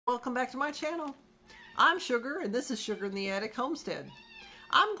Welcome back to my channel. I'm Sugar and this is Sugar in the Attic Homestead.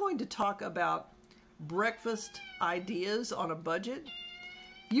 I'm going to talk about breakfast ideas on a budget.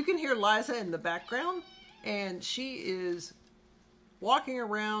 You can hear Liza in the background and she is walking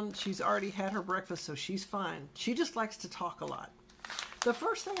around. She's already had her breakfast, so she's fine. She just likes to talk a lot. The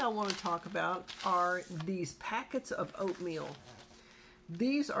first thing I want to talk about are these packets of oatmeal.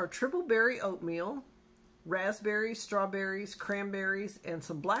 These are triple berry oatmeal, raspberries, strawberries, cranberries, and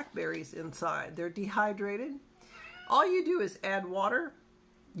some blackberries inside. They're dehydrated. All you do is add water.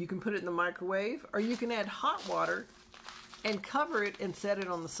 You can put it in the microwave, or you can add hot water and cover it and set it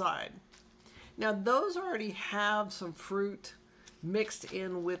on the side. Now those already have some fruit mixed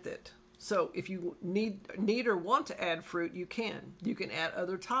in with it. So if you need or want to add fruit, you can. You can add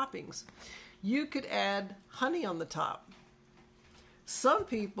other toppings. You could add honey on the top. Some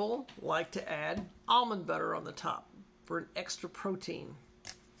people like to add almond butter on the top for an extra protein.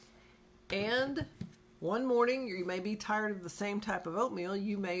 And one morning you may be tired of the same type of oatmeal.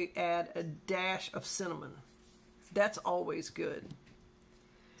 You may add a dash of cinnamon. That's always good.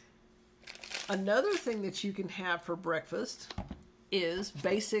 Another thing that you can have for breakfast is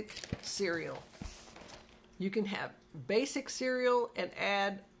basic cereal. You can have basic cereal and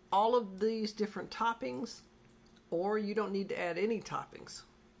add all of these different toppings, or you don't need to add any toppings.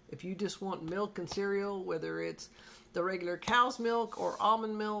 If you just want milk and cereal, whether it's the regular cow's milk or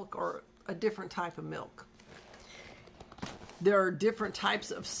almond milk or a different type of milk. There are different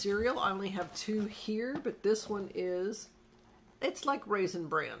types of cereal. I only have two here, but this one it's like Raisin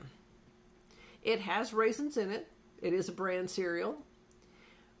Bran. It has raisins in it. It is a bran cereal.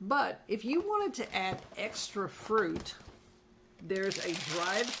 But if you wanted to add extra fruit, there's a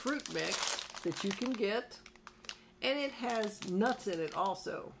dried fruit mix that you can get. And it has nuts in it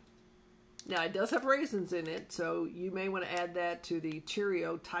also. Now it does have raisins in it, so you may want to add that to the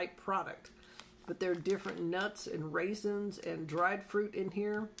Cheerio type product. But there are different nuts and raisins and dried fruit in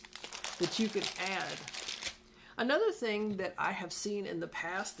here that you can add. Another thing that I have seen in the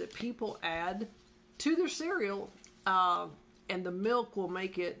past that people add to their cereal, and the milk will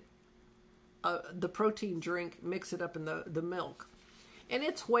make it, the protein drink, mix it up in the milk. And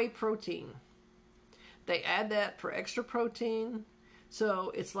it's whey protein. They add that for extra protein,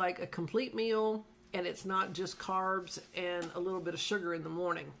 so it's like a complete meal, and it's not just carbs and a little bit of sugar in the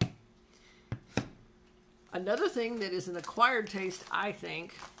morning. Another thing that is an acquired taste, I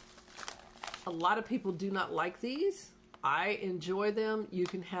think, a lot of people do not like these. I enjoy them. You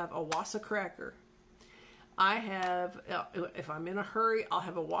can have a Wassa cracker. I have, if I'm in a hurry, I'll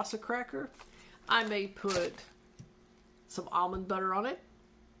have a Wassa cracker. I may put some almond butter on it.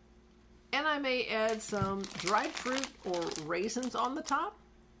 And I may add some dried fruit or raisins on the top.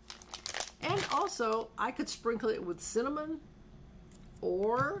 And also, I could sprinkle it with cinnamon.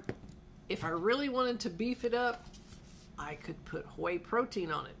 Or, if I really wanted to beef it up, I could put whey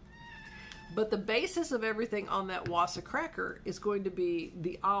protein on it. But the basis of everything on that Wassa cracker is going to be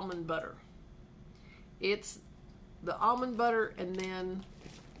the almond butter. It's the almond butter, and then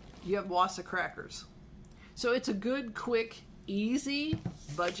you have Wassa crackers. So it's a good, quick, easy,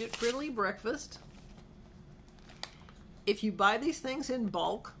 budget-friendly breakfast. If you buy these things in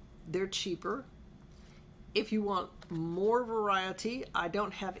bulk, they're cheaper. If you want more variety, I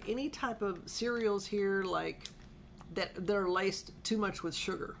don't have any type of cereals here like that are laced too much with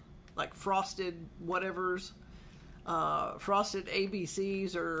sugar, like frosted whatevers, frosted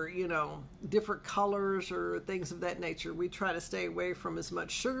ABCs, or different colors or things of that nature. We try to stay away from as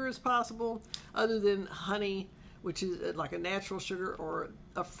much sugar as possible, other than honey, which is like a natural sugar, or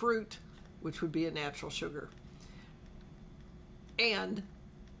a fruit, which would be a natural sugar. And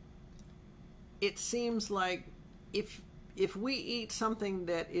it seems like if we eat something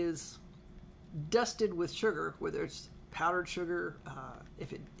that is dusted with sugar, whether it's powdered sugar,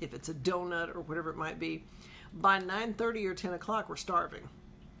 if it's a donut or whatever it might be, by 9:30 or 10 o'clock, we're starving.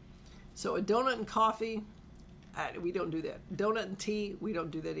 So a donut and coffee, we don't do that. Donut and tea, we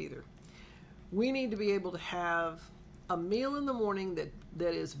don't do that either. We need to be able to have a meal in the morning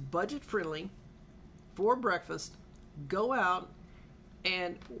that is budget friendly for breakfast, go out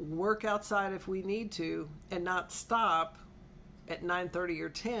and work outside if we need to, and not stop at 9:30 or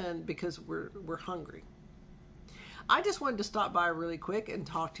 10 because we're hungry. I just wanted to stop by really quick and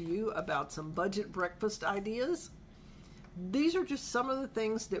talk to you about some budget breakfast ideas. These are just some of the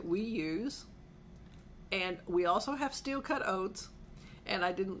things that we use, and we also have steel cut oats, and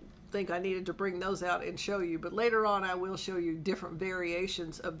I didn't think I needed to bring those out and show you, but later on I will show you different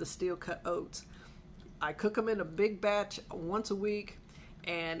variations of the steel cut oats. I cook them in a big batch once a week,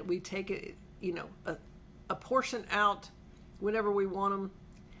 and we take it, a portion out whenever we want them,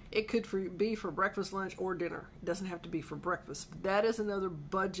 It could be for breakfast, lunch, or dinner. It doesn't have to be for breakfast. That is another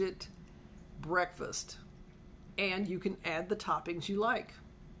budget breakfast. And you can add the toppings you like.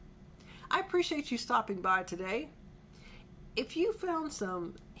 I appreciate you stopping by today. If you found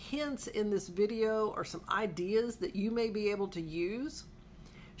some hints in this video or some ideas that you may be able to use,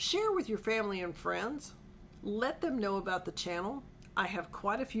 share with your family and friends. Let them know about the channel. I have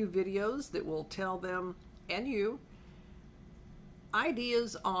quite a few videos that will tell them and you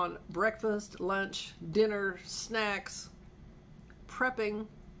ideas on breakfast, lunch, dinner, snacks, prepping,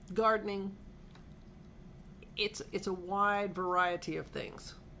 gardening. It's a wide variety of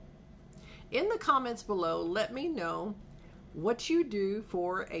things. In the comments below, let me know what you do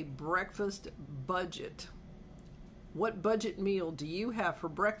for a breakfast budget. What budget meal do you have for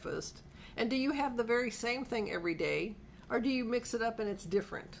breakfast? And do you have the very same thing every day? Or do you mix it up and it's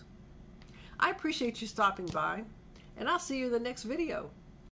different? I appreciate you stopping by, and I'll see you in the next video.